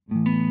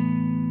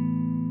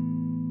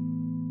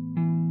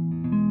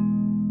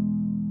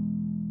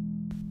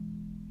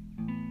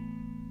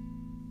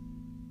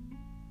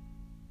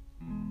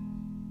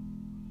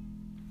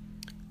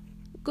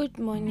Good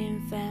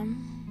morning,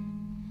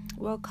 fam.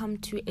 Welcome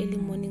to Early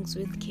Mornings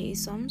with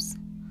K-Soms.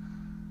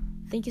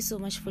 Thank you so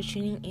much for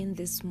tuning in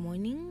this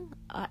morning.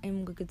 I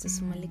am Gugutsu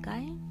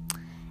Sumalikai,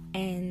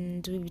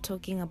 and we'll be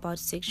talking about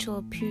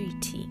sexual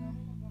purity.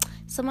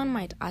 Someone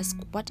might ask,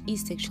 what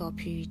is sexual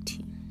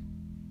purity?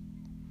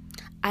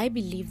 I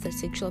believe that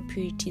sexual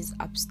purity is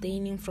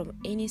abstaining from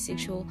any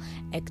sexual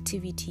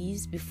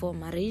activities before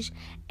marriage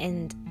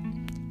and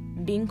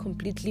being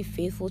completely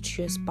faithful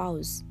to your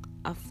spouse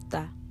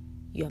after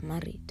you're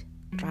married,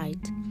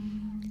 right?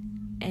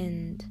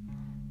 And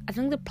I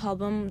think the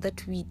problem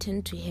that we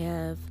tend to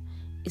have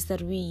is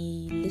that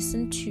we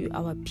listen to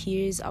our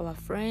peers, our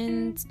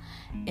friends,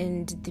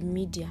 and the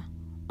media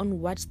on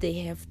what they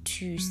have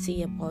to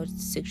say about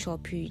sexual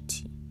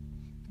purity,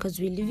 because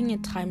we're living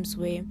at times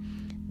where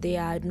they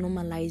are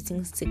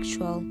normalizing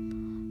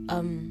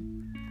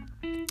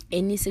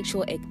any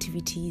sexual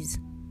activities,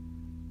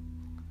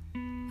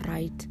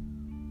 right?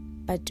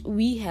 But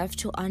we have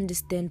to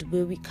understand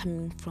where we're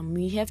coming from.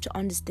 We have to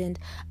understand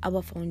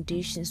our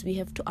foundations. We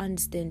have to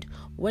understand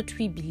what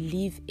we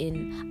believe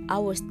in,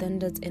 our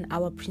standards and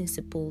our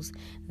principles.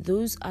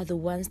 Those are the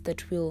ones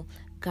that will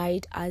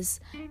guide us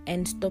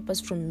and stop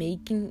us from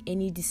making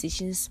any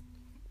decisions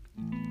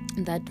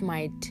that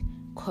might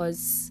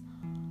cause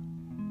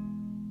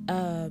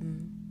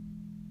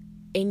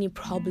any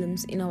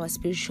problems in our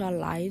spiritual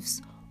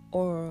lives,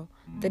 or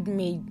that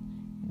may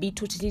be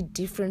totally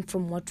different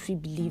from what we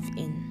believe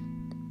in.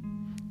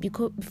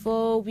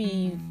 Before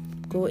we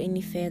go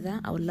any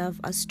further, I would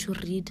love us to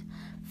read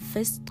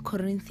 1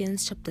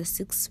 Corinthians chapter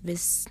 6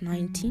 verse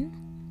 19.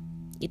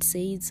 It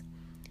says,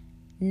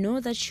 "Know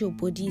that your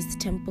body is the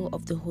temple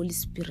of the Holy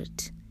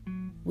Spirit,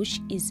 which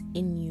is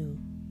in you,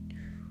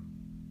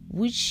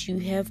 which you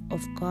have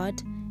of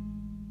God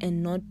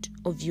and not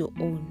of your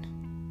own.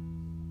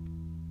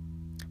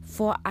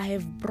 For I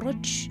have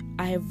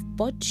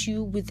bought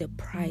you with a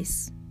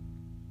price.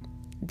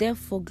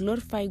 Therefore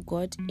glorify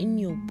God in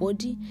your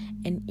body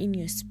and in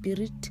your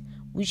spirit,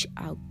 which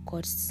are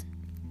God's."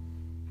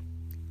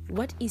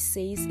 What it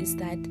says is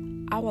that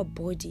our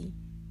bodies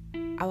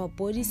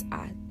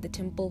are the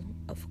temple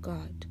of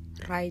God,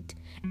 right?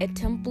 A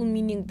temple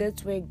meaning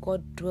that's where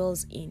God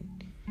dwells in.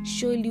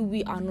 Surely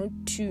we are not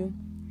to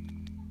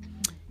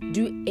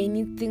do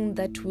anything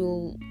that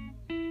will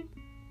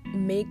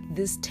make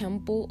this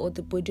temple or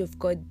the body of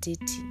God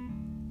dirty.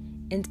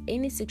 And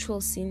any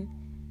sexual sin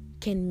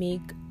can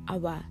make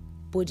our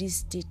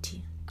bodies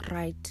dirty,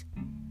 right?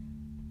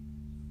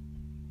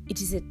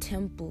 It is a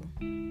temple.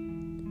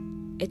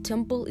 A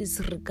temple is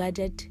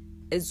regarded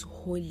as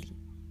holy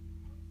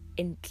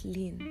and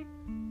clean.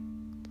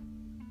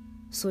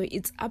 So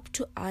it's up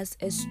to us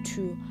as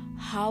to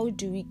how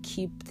do we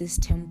keep this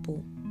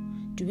temple.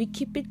 Do we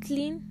keep it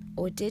clean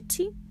or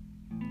dirty?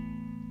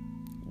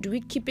 Do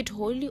we keep it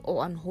holy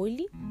or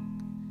unholy?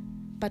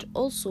 But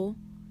also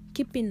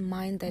keep in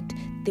mind that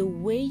the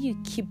way you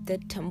keep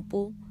that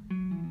temple,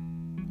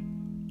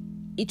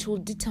 it will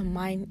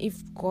determine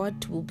if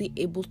God will be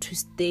able to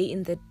stay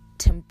in that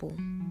temple.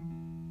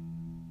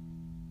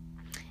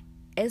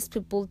 As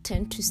people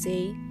tend to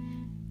say,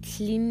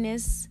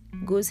 cleanness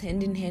goes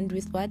hand in hand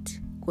with what?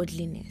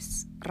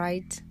 Godliness,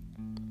 right?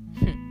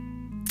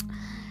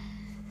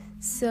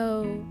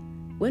 So,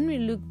 when we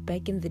look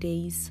back in the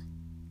days,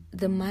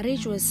 the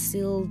marriage was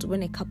sealed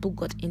when a couple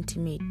got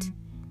intimate,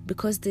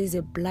 because there's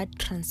a blood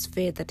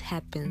transfer that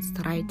happens,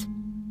 right?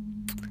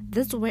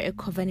 That's where a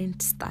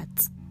covenant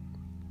starts.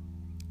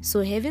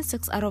 So having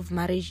sex out of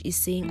marriage is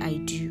saying I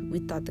do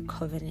without the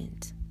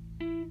covenant.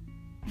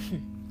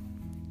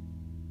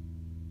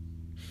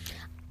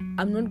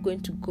 I'm not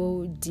going to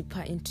go deeper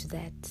into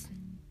that.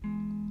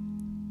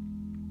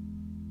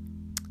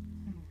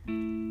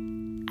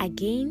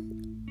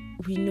 Again,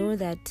 we know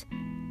that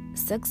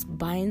sex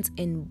binds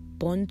and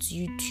bonds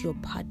you to your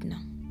partner,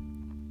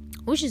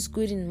 which is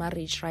good in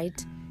marriage,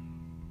 right?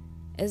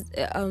 As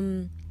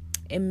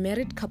a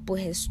married couple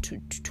has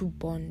to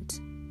bond,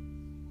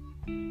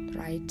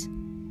 right?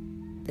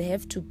 They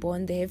have to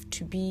bond, they have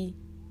to be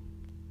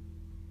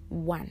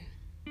one.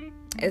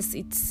 As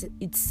it's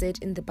said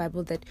in the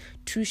Bible that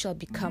two shall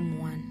become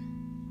one.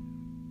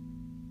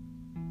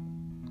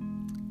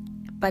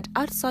 But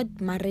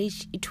outside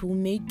marriage, it will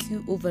make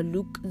you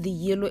overlook the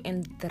yellow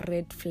and the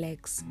red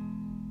flags.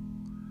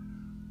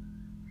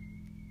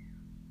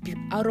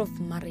 Out of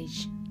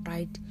marriage,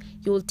 right?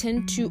 You will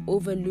tend to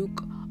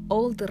overlook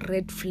all the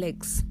red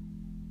flags,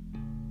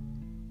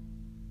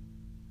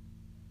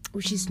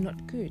 which is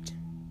not good.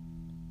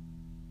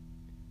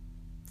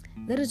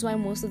 That is why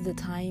most of the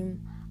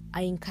time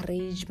I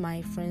encourage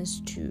my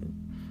friends to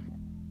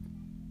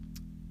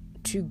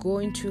go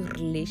into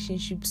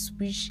relationships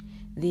which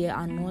they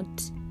are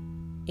not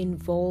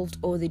involved,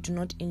 or they do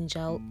not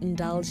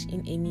indulge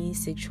in any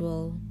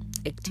sexual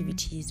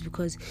activities,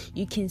 because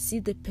you can see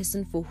the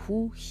person for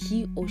who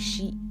he or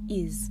she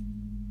is.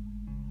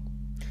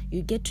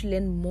 You get to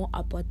learn more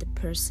about the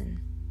person.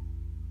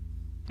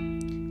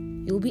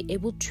 You'll be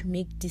able to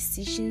make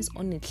decisions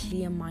on a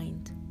clear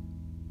mind.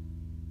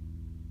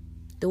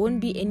 There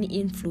won't be any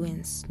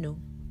influence, no.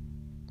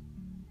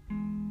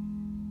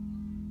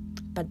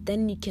 but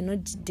then you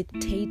cannot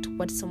dictate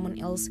what someone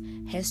else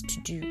has to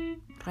do,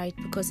 right?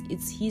 Because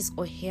it's his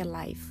or her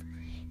life,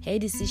 her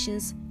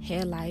decisions,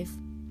 her life,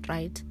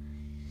 right?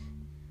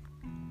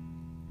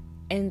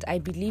 And I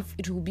believe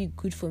it will be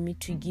good for me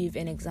to give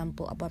an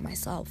example about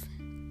myself.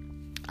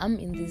 I'm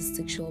in this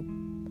sexual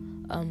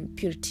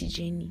purity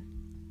journey.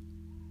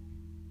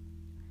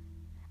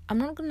 I'm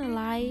not gonna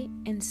lie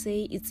and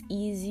say it's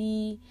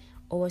easy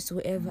or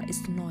whatsoever.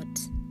 It's not.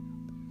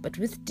 But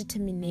with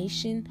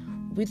determination,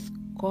 with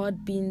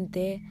God being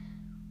there,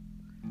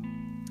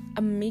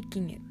 I'm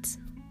making it.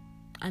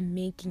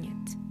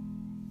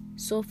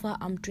 So far,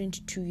 I'm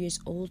 22 years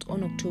old.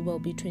 On October, I'll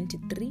be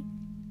 23.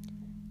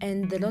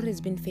 And the Lord has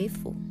been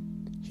faithful.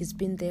 He's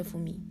been there for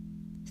me.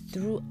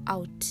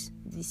 Throughout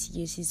these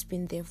years, He's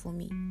been there for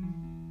me.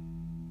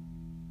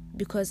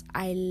 Because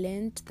I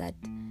learned that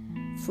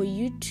for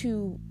you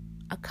to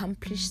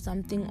accomplish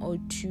something or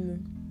to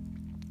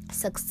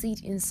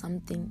succeed in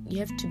something, you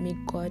have to make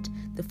God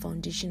the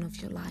foundation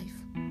of your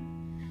life.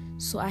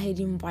 So I had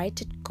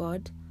invited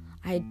God.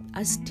 I had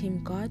asked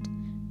Him, God,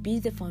 be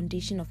the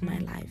foundation of my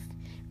life.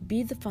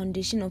 Be the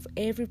foundation of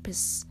every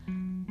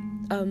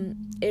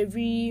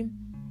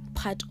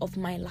part of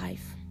my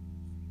life.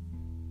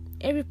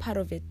 Every part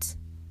of it,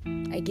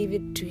 I gave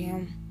it to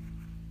Him.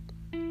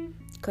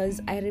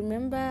 Because I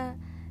remember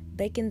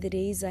back in the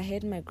days, I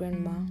heard my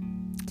grandma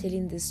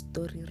telling this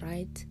story,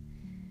 right?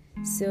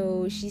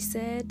 So she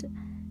said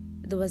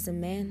there was a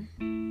man.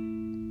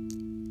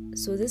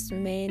 So this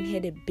man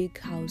had a big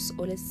house,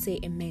 or let's say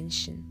a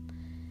mansion.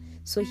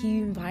 So he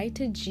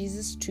invited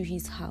Jesus to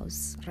his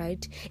house,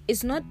 right?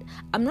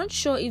 I'm not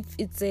sure if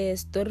it's a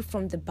story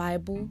from the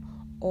Bible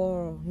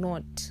or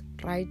not,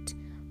 right?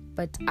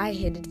 But I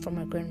heard it from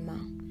my grandma.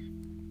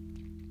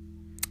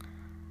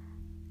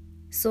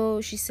 So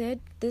she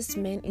said this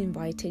man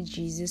invited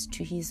Jesus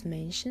to his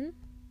mansion,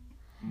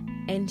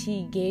 and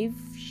he gave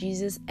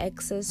Jesus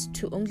access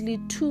to only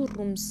 2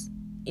 rooms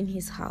in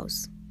his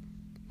house.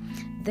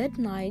 That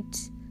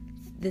night,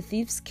 the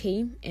thieves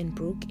came and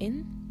broke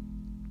in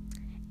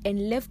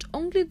and left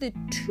only the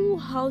 2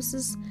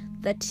 houses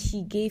that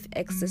he gave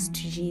access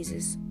to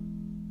Jesus.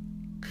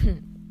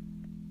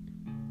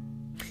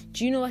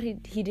 Do you know what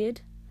he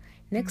did?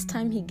 Next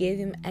time, he gave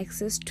him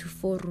access to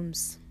 4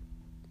 rooms.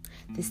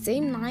 The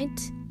same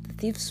night, the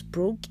thieves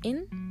broke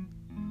in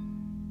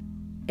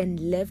and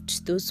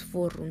left those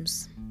 4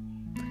 rooms.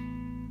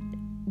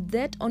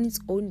 That on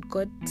its own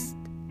got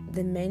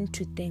the man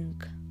to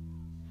think,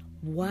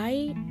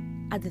 why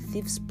are the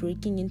thieves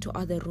breaking into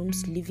other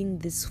rooms, leaving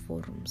these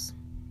 4 rooms?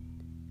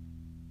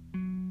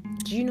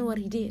 Do you know what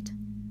he did?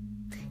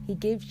 He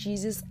gave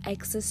Jesus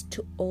access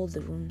to all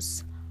the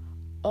rooms.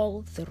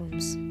 All the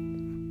rooms.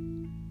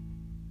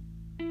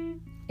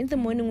 In the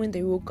morning when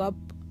they woke up,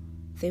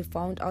 they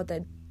found out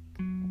that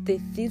the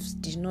thieves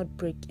did not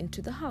break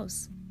into the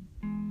house.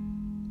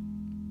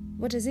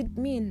 What does it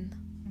mean?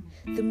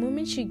 The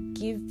moment you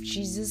give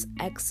Jesus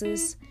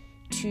access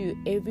to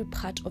every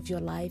part of your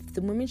life,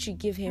 the moment you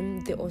give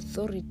Him the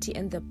authority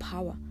and the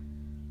power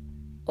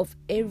of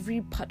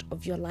every part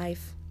of your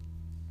life,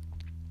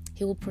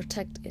 He will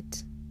protect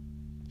it.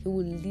 He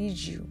will lead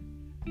you.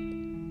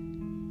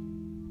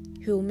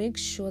 He will make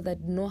sure that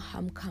no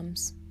harm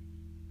comes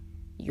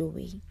your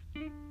way.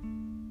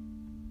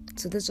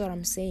 So that's what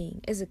I'm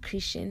saying. As a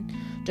Christian,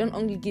 don't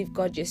only give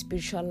God your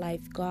spiritual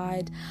life.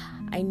 God,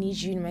 I need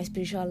you in my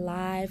spiritual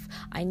life.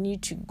 I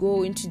need to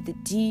go into the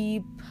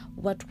deep.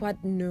 What?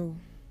 No.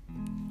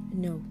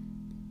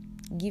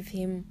 Give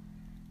Him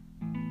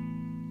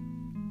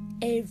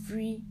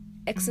every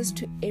access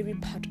to every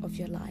part of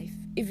your life,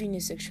 even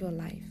your sexual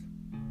life.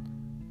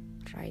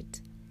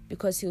 Right?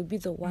 Because He'll be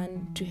the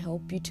one to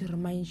help you, to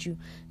remind you,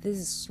 this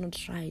is not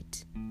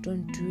right.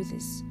 Don't do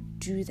this.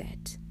 Do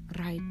that.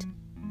 Right?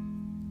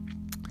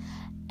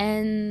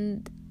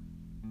 And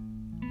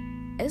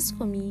as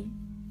for me,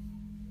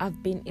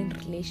 I've been in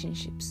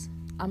relationships.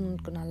 I'm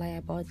not gonna lie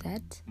about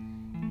that.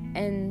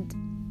 And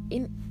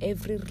in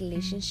every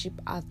relationship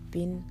I've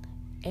been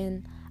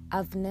in,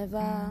 I've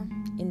never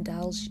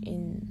indulged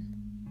in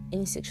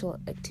any sexual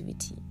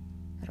activity,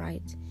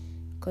 right?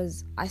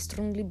 Because I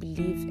strongly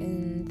believe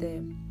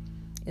in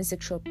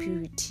sexual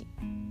purity.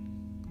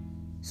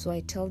 So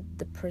I tell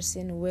the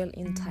person well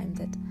in time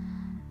that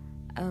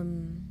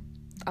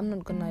I'm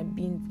not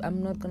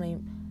gonna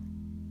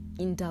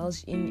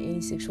indulge in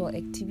any sexual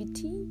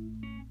activity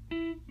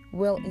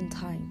well in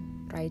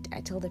time, right?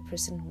 I tell the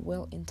person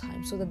well in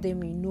time so that they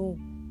may know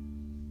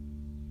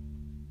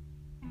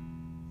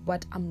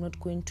what I'm not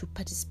going to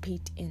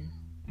participate in.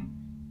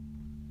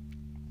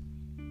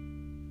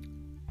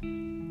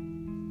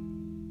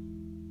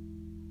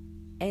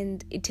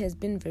 And it has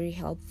been very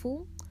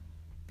helpful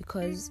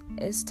because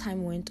as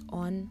time went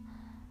on,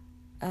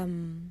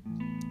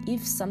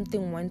 if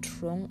something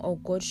went wrong, or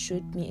God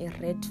showed me a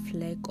red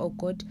flag, or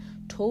God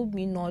told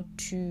me not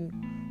to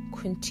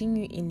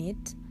continue in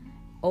it,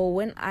 or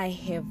when I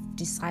have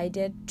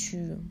decided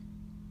to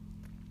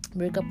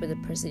break up with a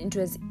person, it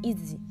was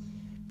easy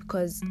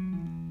because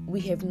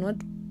we have not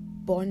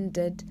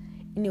bonded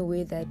in a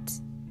way that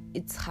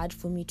it's hard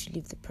for me to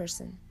leave the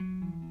person.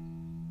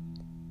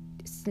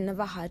 It's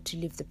never hard to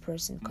leave the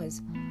person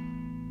because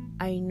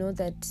I know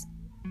that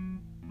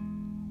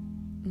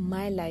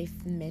my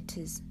life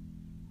matters.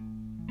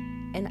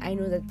 And I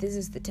know that this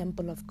is the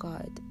temple of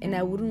God. And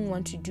I wouldn't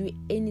want to do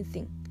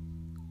anything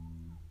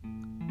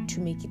to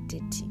make it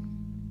dirty.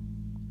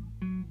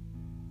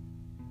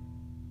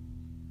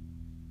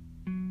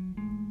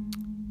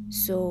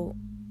 So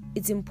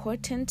it's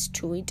important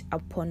to wait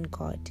upon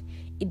God.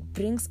 It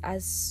brings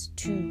us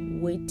to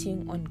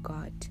waiting on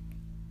God,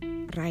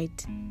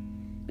 right?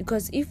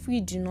 Because if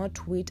we do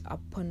not wait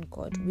upon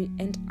God, we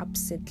end up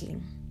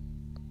settling.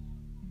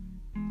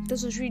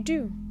 That's what we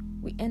do.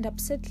 We end up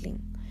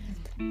settling.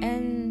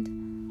 And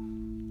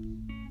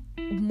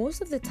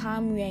most of the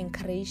time we are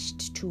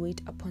encouraged to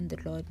wait upon the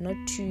Lord, not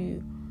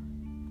to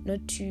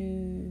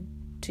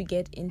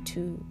get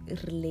into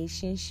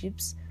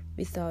relationships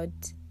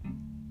without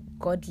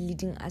God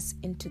leading us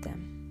into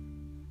them.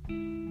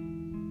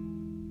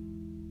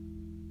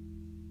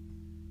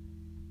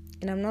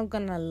 And I'm not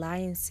gonna lie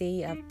and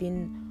say I've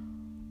been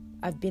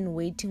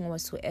waiting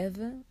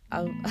whatsoever.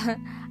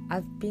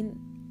 I've been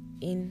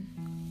in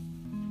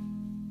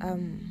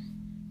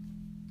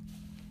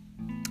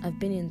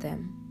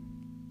them.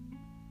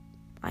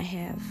 I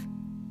have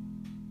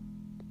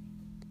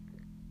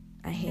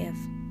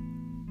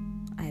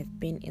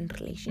been in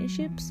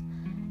relationships,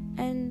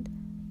 and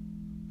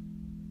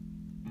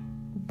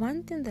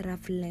one thing that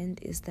I've learned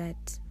is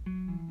that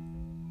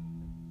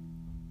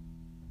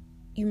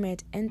you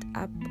might end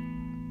up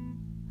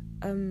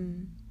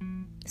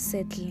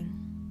settling.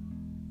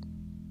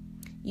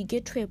 You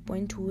get to a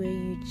point where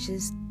you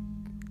just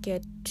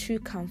get too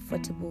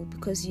comfortable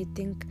because you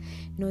think,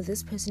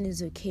 this person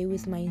is okay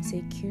with my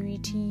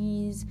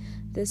insecurities,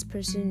 this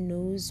person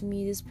knows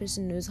me, this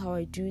person knows how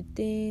I do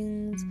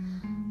things,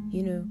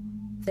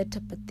 that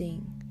type of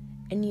thing.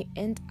 And you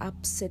end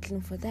up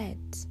settling for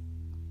that.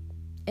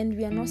 And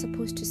we are not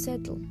supposed to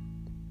settle.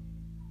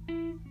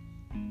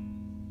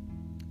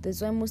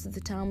 That's why most of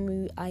the time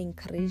we are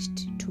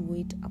encouraged to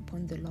wait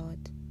upon the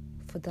Lord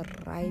for the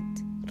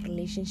right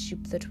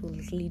relationship that will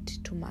lead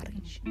to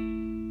marriage.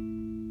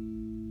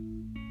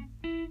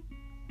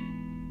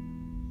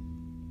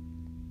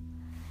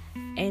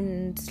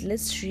 And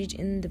let's read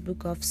in the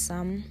book of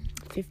Psalm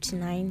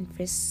 59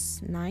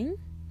 verse 9.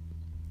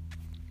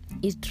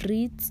 It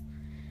reads,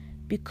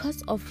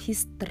 "Because of his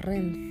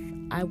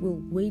strength I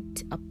will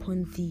wait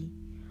upon thee,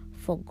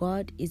 for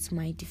God is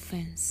my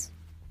defense."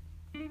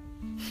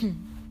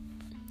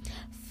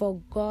 For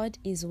God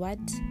is what?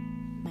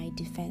 My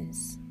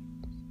defense.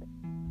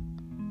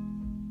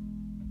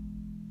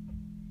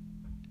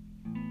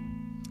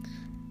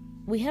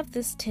 We have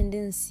this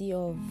tendency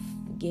of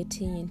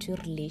getting into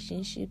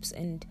relationships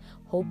and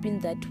hoping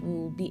that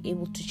we'll be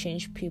able to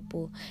change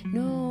people.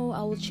 No,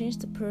 I will change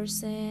the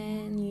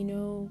person,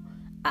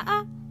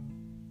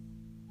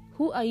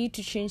 Who are you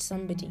to change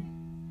somebody?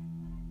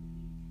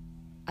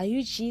 Are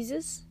you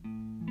Jesus?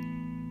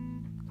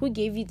 Who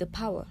gave you the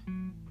power?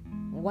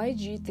 Why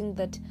do you think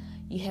that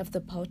you have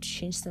the power to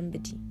change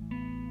somebody?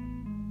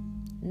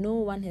 No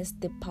one has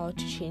the power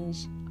to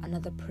change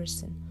another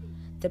person.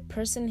 The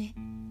person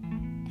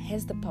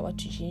has the power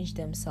to change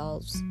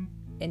themselves,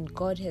 and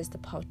God has the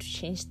power to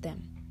change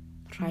them,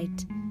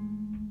 right?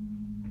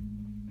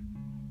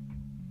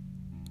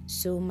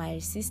 So my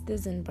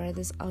sisters and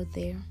brothers out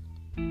there,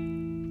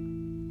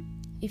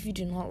 if you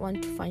do not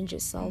want to find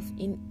yourself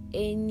in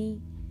any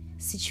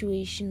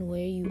situation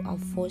where you are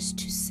forced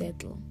to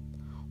settle,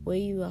 where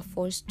you are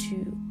forced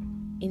to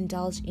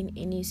indulge in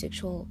any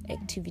sexual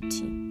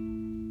activity,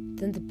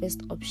 then the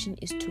best option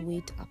is to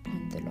wait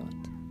upon the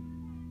Lord,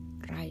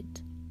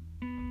 right?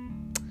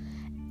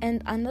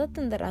 And another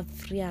thing that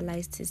I've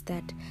realized is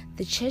that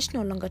the church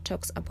no longer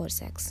talks about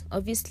sex.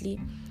 Obviously,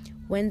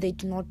 when they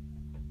do not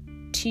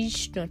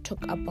teach nor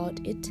talk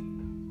about it,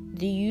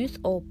 the youth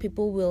or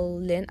people will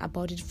learn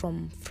about it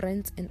from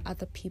friends and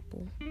other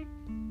people.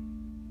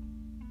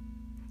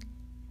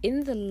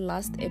 In the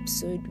last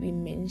episode, we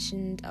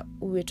mentioned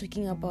we were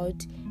talking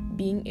about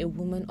being a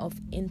woman of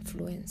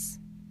influence.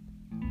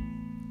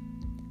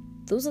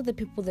 Those are the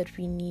people that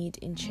we need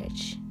in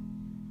church.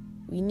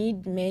 We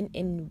need men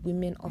and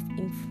women of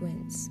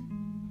influence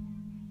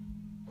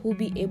who will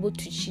be able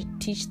to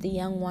teach the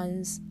young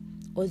ones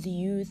or the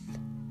youth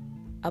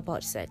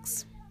about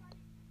sex.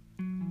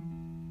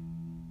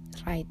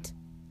 Right?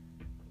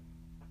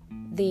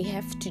 They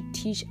have to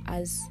teach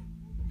us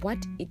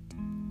what it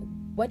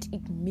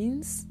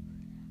means,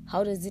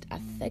 how does it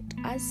affect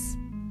us,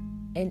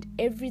 and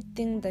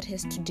everything that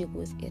has to do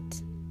with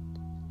it.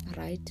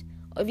 Right?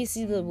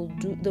 Obviously, they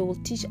will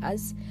teach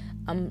us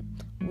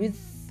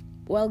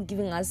while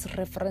giving us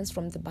reference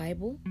from the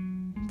Bible,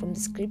 from the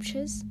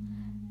scriptures,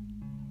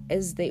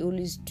 as they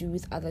always do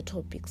with other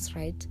topics,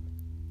 right?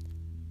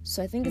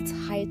 So I think it's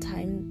high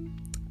time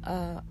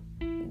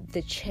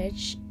the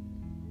church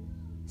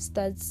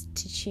starts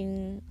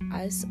teaching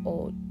us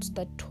or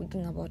start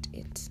talking about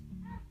it.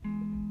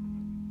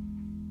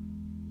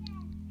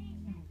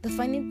 The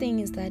funny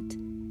thing is that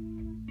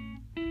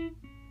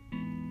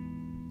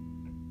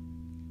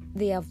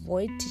they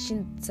avoid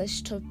teaching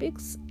such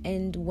topics,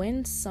 and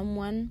when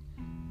someone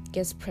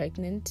gets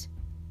pregnant,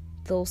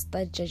 they'll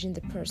start judging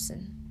the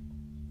person.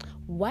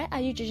 Why are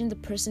you judging the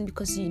person?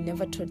 Because you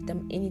never taught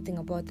them anything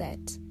about that.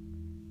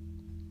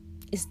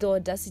 It's the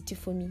audacity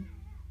for me.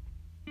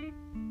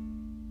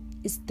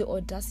 It's the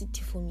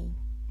audacity for me.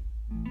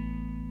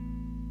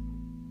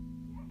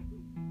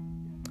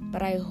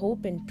 But I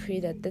hope and pray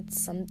that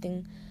that's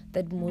something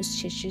that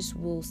most churches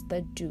will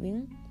start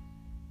doing.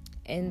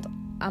 And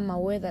I'm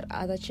aware that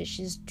other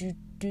churches do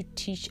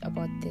teach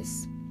about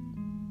this.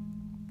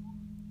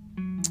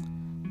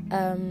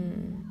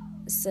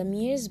 Some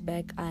years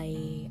back,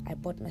 I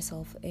bought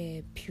myself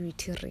a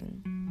purity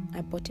ring.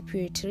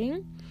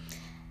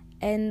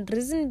 And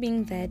reason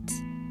being that,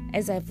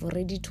 as I've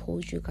already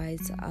told you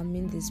guys, I'm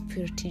in this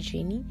purity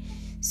journey.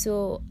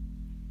 So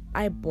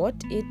I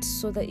bought it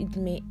so that it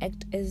may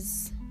act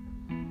as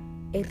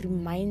a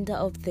reminder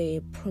of the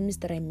promise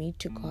that I made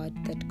to God,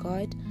 that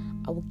God,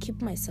 I will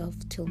keep myself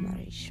till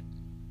marriage.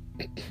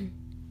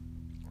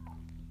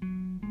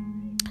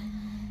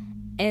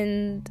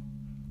 And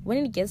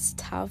when it gets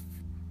tough,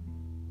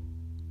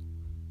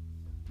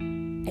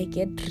 I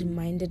get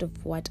reminded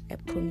of what I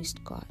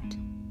promised God.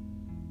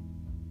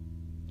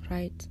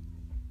 Right?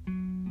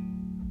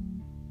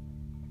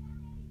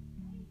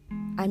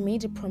 I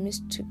made a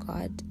promise to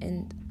God,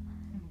 and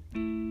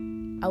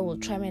I will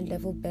try my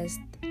level best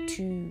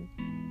to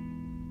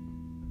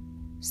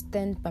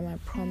stand by my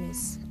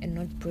promise and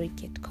not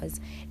break it, because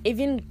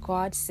even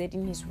God said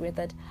in His word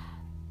that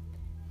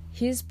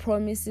His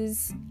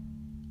promises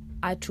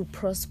are to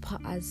prosper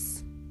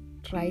us,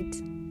 right?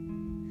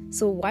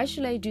 So why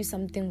should I do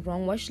something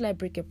wrong? Why should I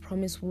break a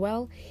promise?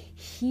 Well,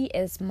 He,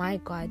 as my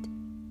God,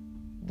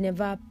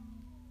 never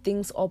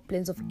thinks or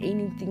plans of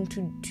anything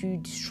to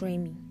destroy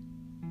me.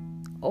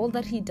 All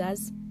that He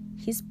does,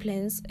 His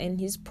plans and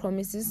His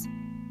promises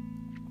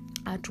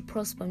are to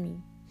prosper me.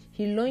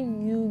 He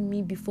long knew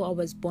me before I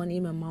was born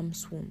in my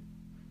mom's womb.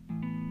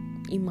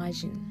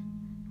 Imagine.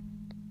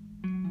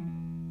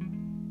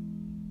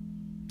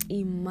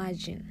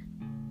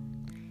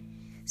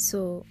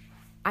 So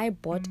I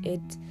bought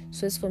it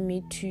so as for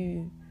me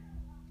to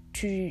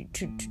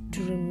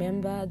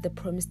remember the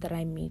promise that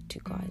I made to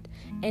God.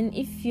 And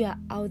if you are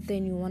out there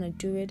and you want to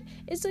do it,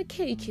 it's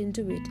okay, you can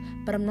do it.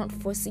 But I'm not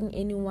forcing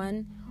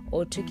anyone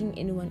or tricking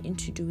anyone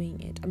into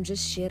doing it. I'm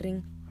just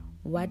sharing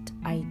what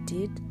I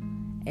did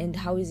and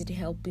how is it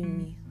helping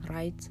me,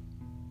 right?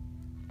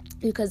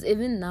 Because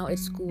even now at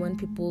school, when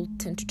people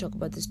tend to talk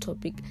about this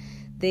topic,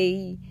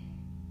 they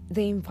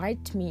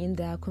invite me in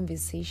their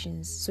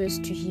conversations so as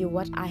to hear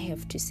what I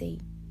have to say.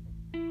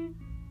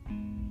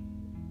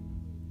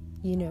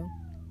 You know,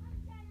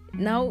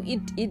 now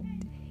it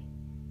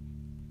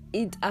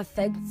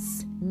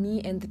affects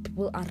me and the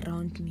people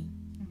around me.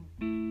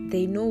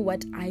 They know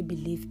what I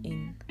believe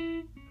in,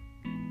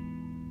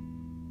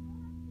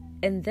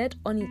 and that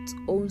on its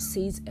own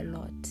says a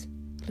lot.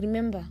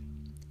 Remember,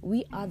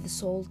 we are the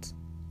salt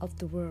of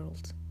the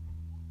world.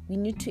 We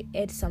need to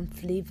add some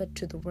flavor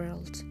to the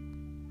world.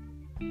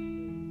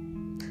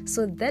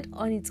 So that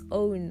on its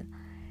own,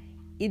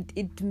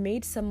 it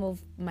made some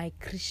of my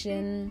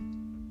Christian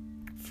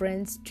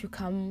friends to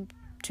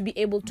be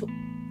able to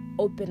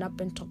open up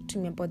and talk to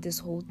me about this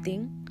whole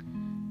thing,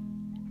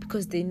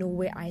 because they know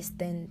where I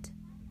stand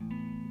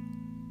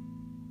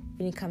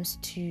when it comes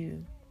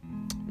to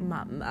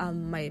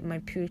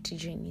my purity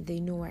journey. They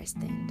know where I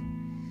stand.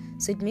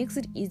 So it makes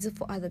it easy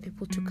for other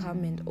people to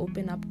come and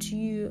open up to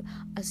you,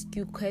 ask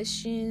you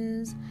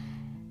questions,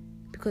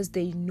 because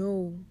they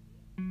know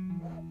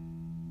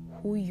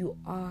who you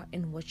are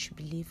and what you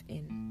believe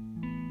in.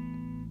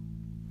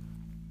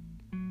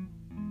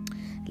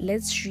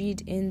 Let's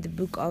read in the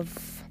book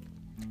of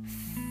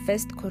 1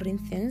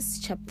 Corinthians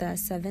chapter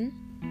 7,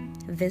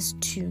 verse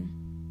 2.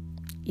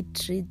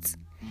 It reads,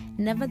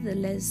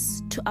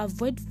 "Nevertheless, to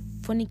avoid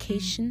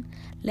fornication,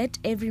 let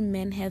every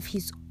man have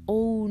his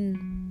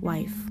own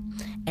wife,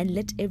 and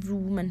let every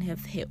woman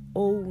have her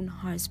own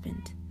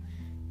husband."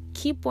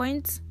 Key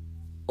points: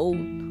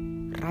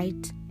 own,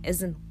 right?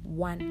 As in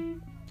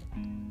one.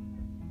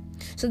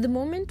 So the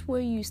moment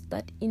where you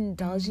start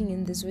indulging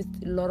in this with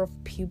a lot of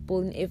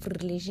people in every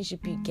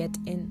relationship you get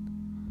in,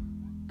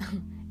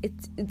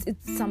 it's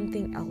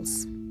something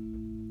else.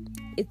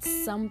 It's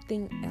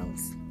something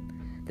else.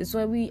 That's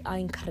why we are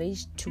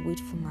encouraged to wait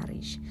for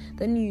marriage.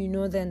 Then you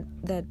know then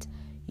that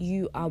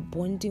you are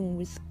bonding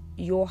with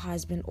your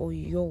husband or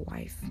your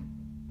wife.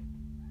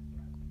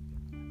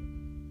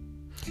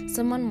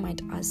 Someone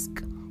might ask,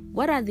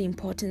 what's the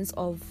importance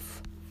of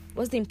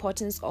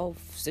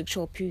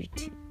sexual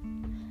purity?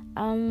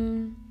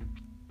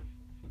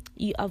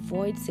 You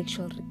avoid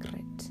sexual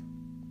regret.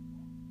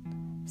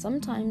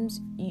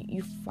 Sometimes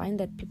you find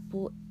that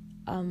people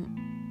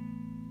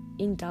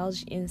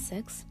indulge in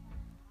sex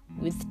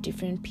with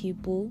different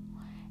people,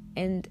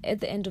 and at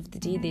the end of the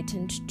day they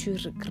tend to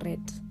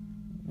regret,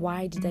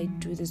 why did I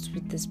do this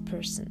with this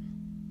person,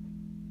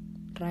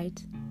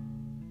 right?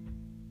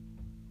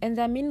 And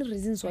there are many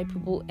reasons why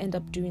people end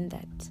up doing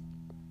that.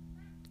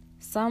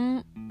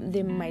 Some,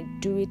 they might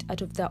do it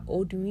out of their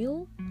own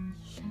will.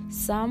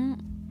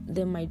 Some,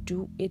 they might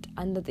do it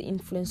under the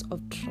influence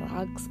of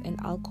drugs and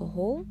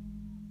alcohol.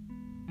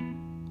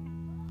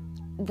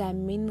 There are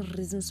many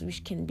reasons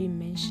which can be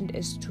mentioned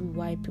as to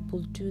why people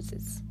do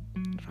this,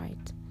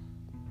 right?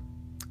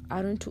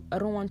 I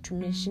don't want to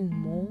mention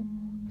more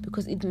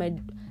because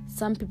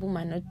some people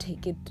might not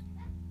take it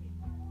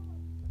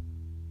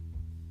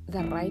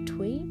the right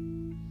way.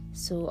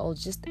 So I'll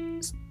just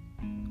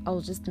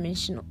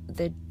mention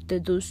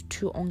those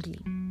two only.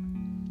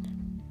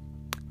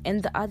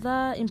 And the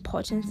other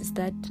importance is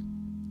that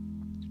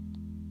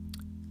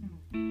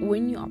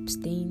when you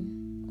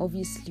abstain,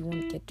 obviously you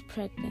won't get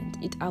pregnant.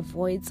 It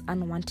avoids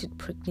unwanted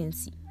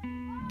pregnancy.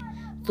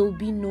 There'll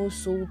be no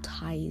soul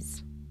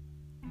ties.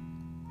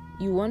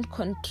 You won't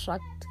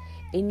contract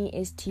any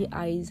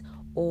STIs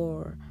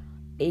or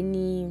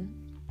any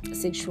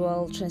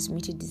sexual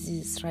transmitted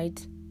diseases,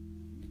 right?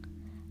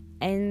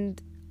 And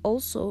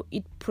also,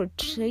 it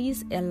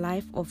portrays a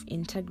life of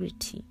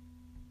integrity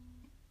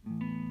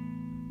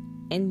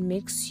and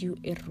makes you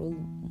a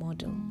role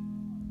model.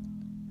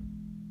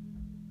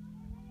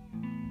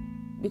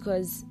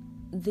 Because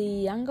the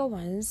younger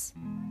ones,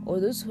 or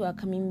those who are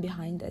coming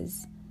behind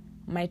us,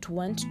 might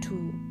want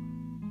to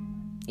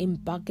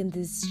embark in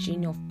this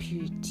journey of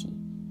purity.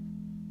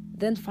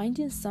 Then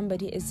finding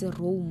somebody as a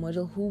role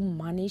model who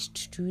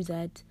managed to do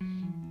that,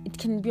 it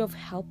can be of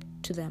help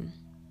to them,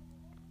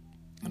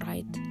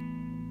 right?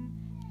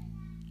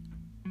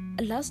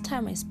 Last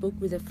time I spoke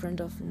with a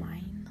friend of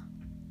mine,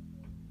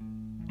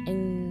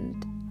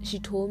 and she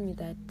told me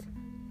that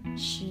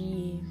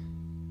she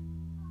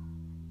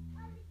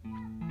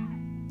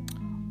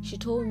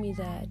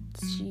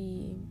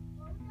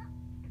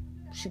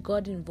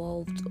got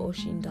involved, or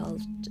she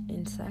indulged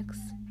in sex,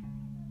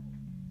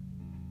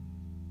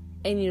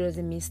 and it was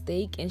a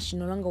mistake, and she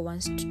no longer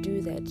wants to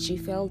do that. She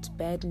felt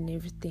bad and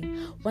everything.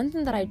 One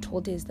thing that I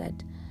told her is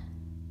that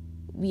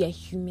we are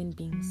human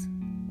beings.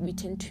 We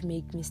tend to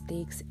make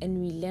mistakes, and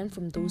we learn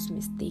from those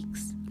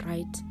mistakes,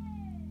 right?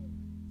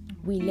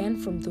 We learn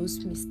from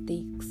those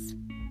mistakes.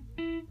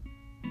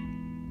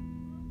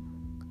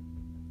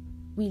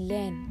 We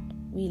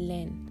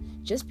learn.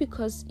 Just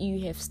because you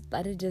have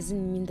started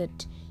doesn't mean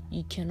that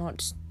you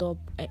cannot stop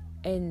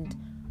and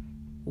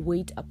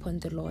wait upon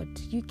the Lord.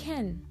 You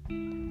can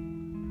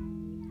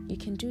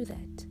do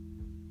that.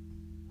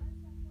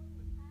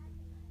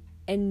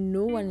 And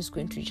no one is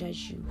going to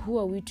judge you. Who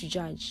are we to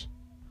judge?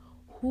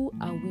 Who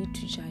are we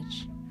to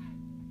judge?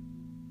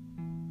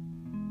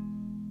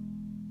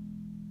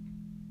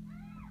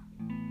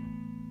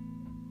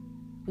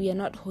 We are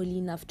not holy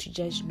enough to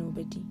judge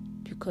nobody,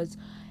 because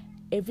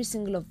every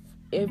single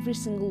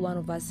one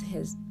of us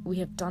we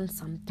have done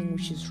something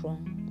which is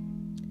wrong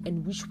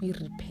and which we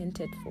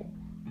repented for.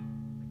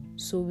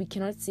 So we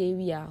cannot say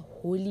we are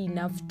holy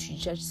enough to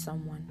judge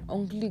someone.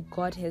 Only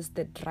God has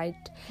the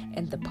right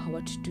and the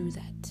power to do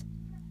that.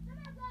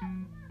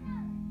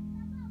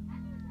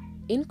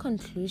 In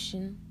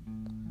conclusion,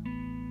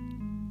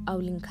 I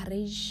will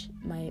encourage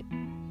my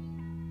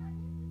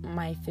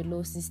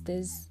fellow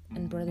sisters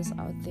and brothers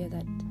out there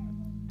that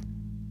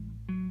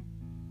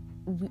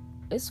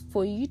it's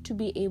for you to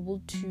be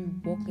able to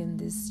walk in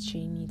this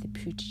journey, the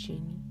purity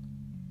journey.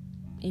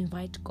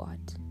 Invite God.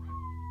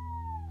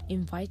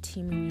 Invite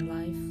Him in your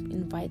life.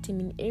 Invite Him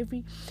in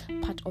every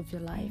part of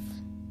your life.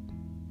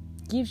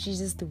 Give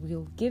Jesus the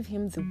will. Give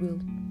Him the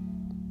will.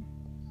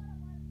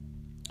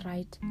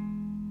 Right?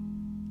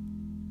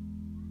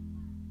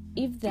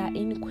 If there are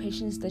any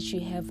questions that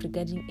you have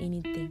regarding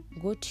anything,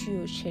 go to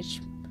your church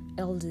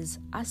elders.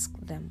 Ask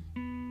them.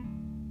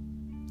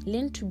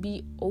 Learn to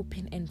be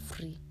open and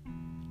free.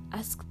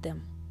 Ask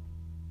them.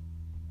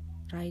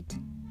 Right?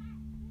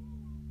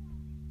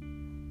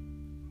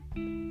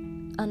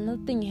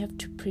 Another thing you have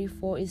to pray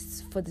for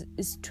is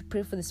to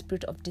pray for the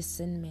spirit of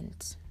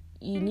discernment.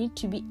 You need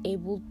to be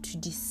able to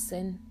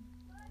discern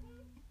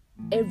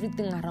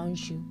everything around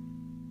you.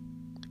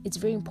 It's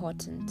very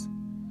important.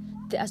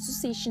 The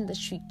association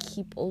that you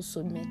keep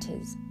also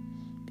matters,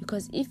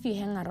 because if you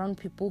hang around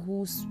people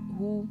who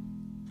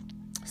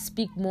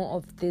speak more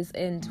of this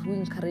and who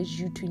encourage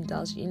you to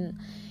indulge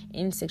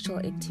in sexual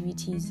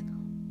activities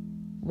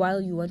while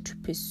you want to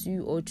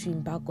pursue or to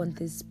embark on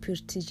this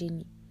purity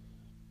journey,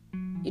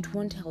 it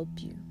won't help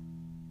you.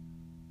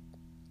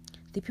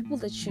 The people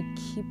that you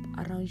keep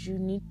around you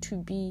need to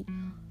be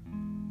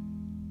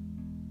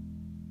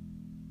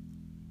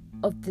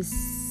of the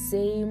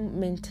same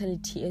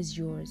mentality as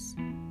yours.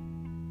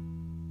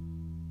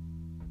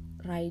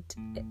 Right?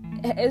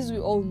 As we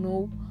all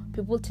know,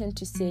 people tend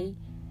to say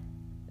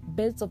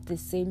birds of the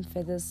same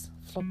feathers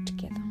flock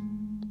together.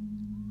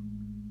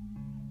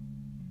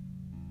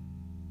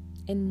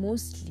 And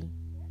mostly,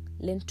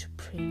 learn to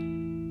pray.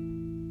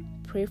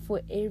 Pray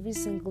for every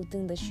single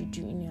thing that you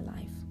do in your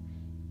life.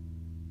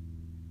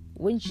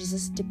 When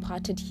Jesus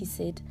departed, He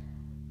said,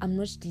 I'm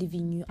not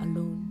leaving you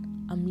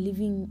alone.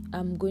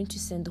 I'm going to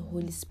send the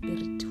Holy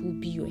Spirit who will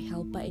be your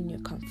helper and your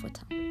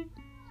comforter.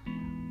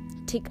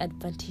 Take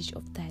advantage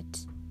of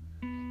that.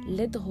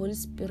 Let the Holy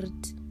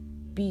Spirit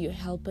be your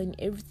helper in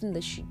everything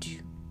that you do.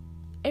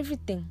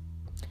 Everything.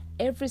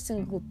 Every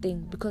single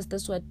thing. Because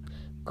that's what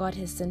God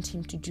has sent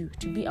him to do.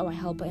 To be our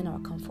helper and our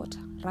comforter.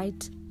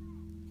 Right?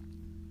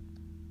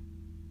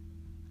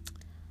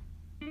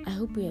 I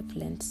hope we have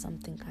learned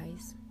something,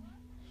 guys.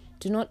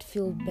 Do not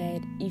feel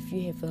bad if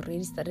you have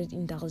already started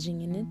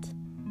indulging in it.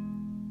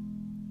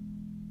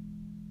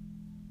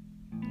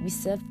 We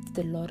serve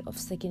the Lord of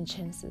second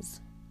chances.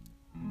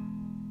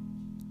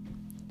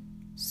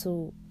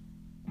 So,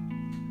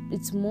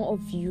 it's more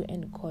of you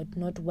and God,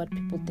 not what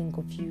people think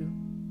of you.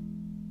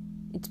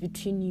 It's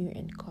between you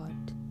and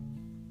God.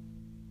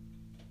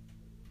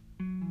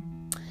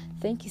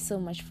 Thank you so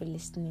much for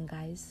listening,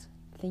 guys.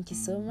 Thank you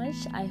so much.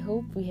 I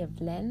hope we have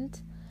learned,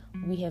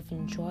 we have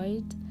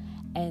enjoyed,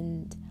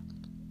 and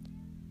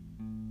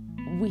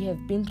we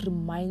have been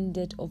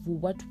reminded of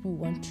what we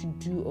want to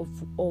do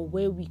or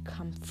where we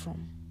come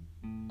from.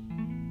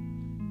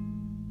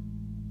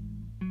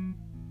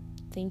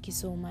 Thank you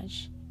so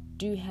much.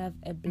 Do have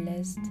a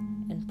blessed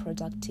and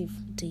productive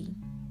day.